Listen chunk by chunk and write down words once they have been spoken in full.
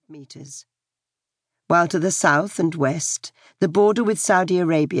meters, while to the south and west, the border with Saudi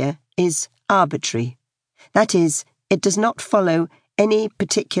Arabia is arbitrary. That is, it does not follow any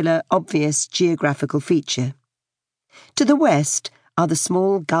particular obvious geographical feature. To the west are the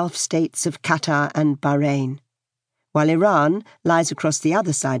small Gulf states of Qatar and Bahrain, while Iran lies across the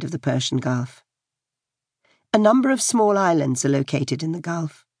other side of the Persian Gulf. A number of small islands are located in the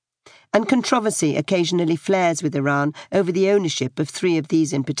Gulf, and controversy occasionally flares with Iran over the ownership of 3 of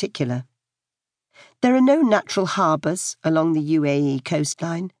these in particular. There are no natural harbours along the UAE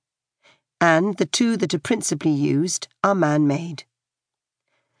coastline, and the 2 that are principally used are man-made.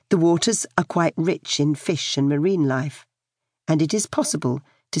 The waters are quite rich in fish and marine life, and it is possible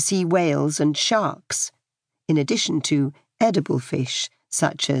to see whales and sharks, in addition to edible fish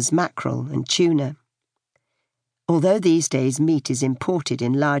such as mackerel and tuna. Although these days meat is imported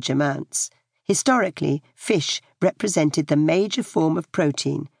in large amounts, historically fish represented the major form of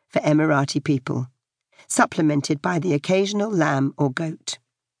protein for Emirati people, supplemented by the occasional lamb or goat.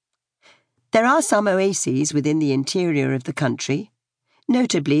 There are some oases within the interior of the country,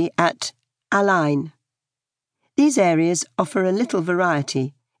 notably at Al Ain. These areas offer a little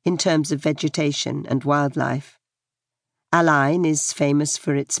variety in terms of vegetation and wildlife. Al Ain is famous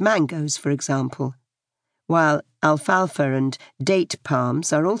for its mangoes, for example, while alfalfa and date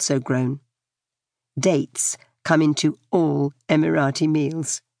palms are also grown. Dates come into all Emirati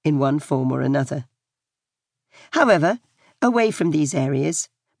meals in one form or another. However, away from these areas,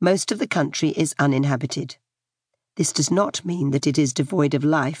 most of the country is uninhabited. This does not mean that it is devoid of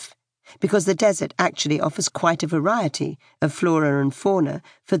life, because the desert actually offers quite a variety of flora and fauna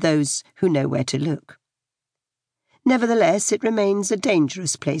for those who know where to look. Nevertheless, it remains a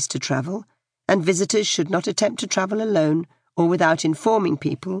dangerous place to travel, and visitors should not attempt to travel alone or without informing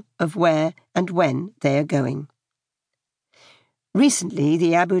people of where and when they are going. Recently,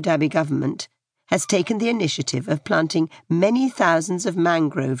 the Abu Dhabi government has taken the initiative of planting many thousands of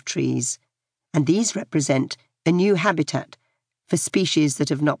mangrove trees, and these represent a new habitat for species that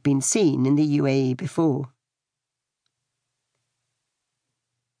have not been seen in the UAE before.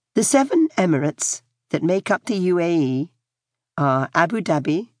 The 7 emirates that make up the UAE are Abu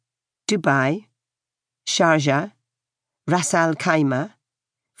Dhabi, Dubai, Sharjah, Ras Al Khaimah,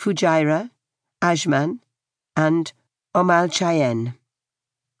 Fujairah, Ajman, and Al Chayenne.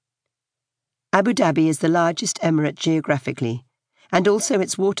 Abu Dhabi is the largest emirate geographically, and also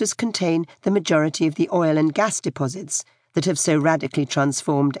its waters contain the majority of the oil and gas deposits that have so radically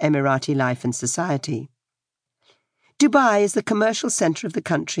transformed Emirati life and society. Dubai is the commercial centre of the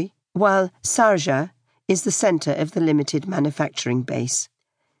country, while Sharjah is the centre of the limited manufacturing base.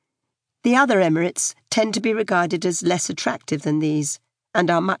 The other emirates tend to be regarded as less attractive than these, and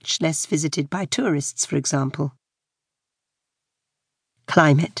are much less visited by tourists, for example.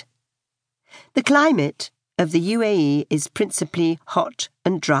 Climate. The climate of the UAE is principally hot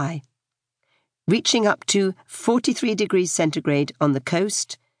and dry, reaching up to 43 degrees centigrade on the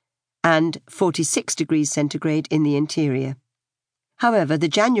coast and 46 degrees centigrade in the interior. However, the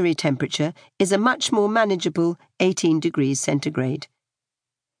January temperature is a much more manageable 18 degrees centigrade.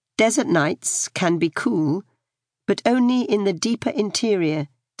 Desert nights can be cool, but only in the deeper interior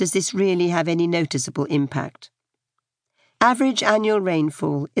does this really have any noticeable impact. Average annual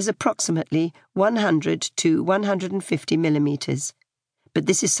rainfall is approximately 100 to 150 millimetres, but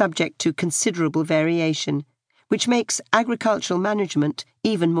this is subject to considerable variation, which makes agricultural management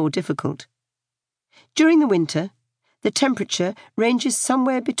even more difficult. During the winter, the temperature ranges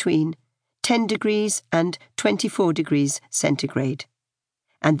somewhere between 10 degrees and 24 degrees centigrade,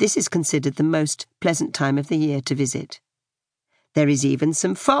 and this is considered the most pleasant time of the year to visit. There is even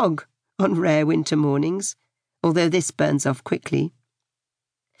some fog on rare winter mornings, although this burns off quickly.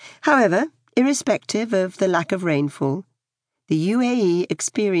 However, irrespective of the lack of rainfall, the UAE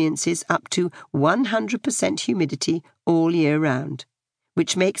experiences up to 100% humidity all year round,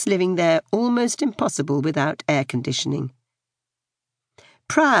 which makes living there almost impossible without air conditioning.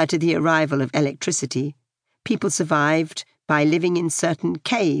 Prior to the arrival of electricity, people survived by living in certain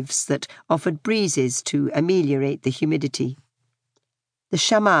caves that offered breezes to ameliorate the humidity. The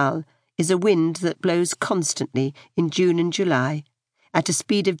shamal is a wind that blows constantly in June and July at a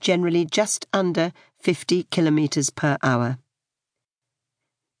speed of generally just under 50 kilometres per hour.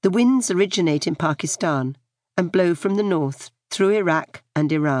 The winds originate in Pakistan and blow from the north through Iraq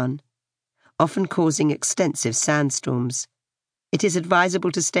and Iran, often causing extensive sandstorms. It is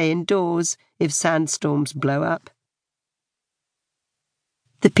advisable to stay indoors if sandstorms blow up.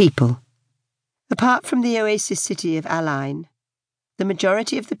 The people. Apart from the oasis city of Al Ain, the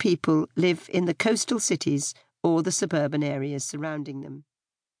majority of the people live in the coastal cities or the suburban areas surrounding them.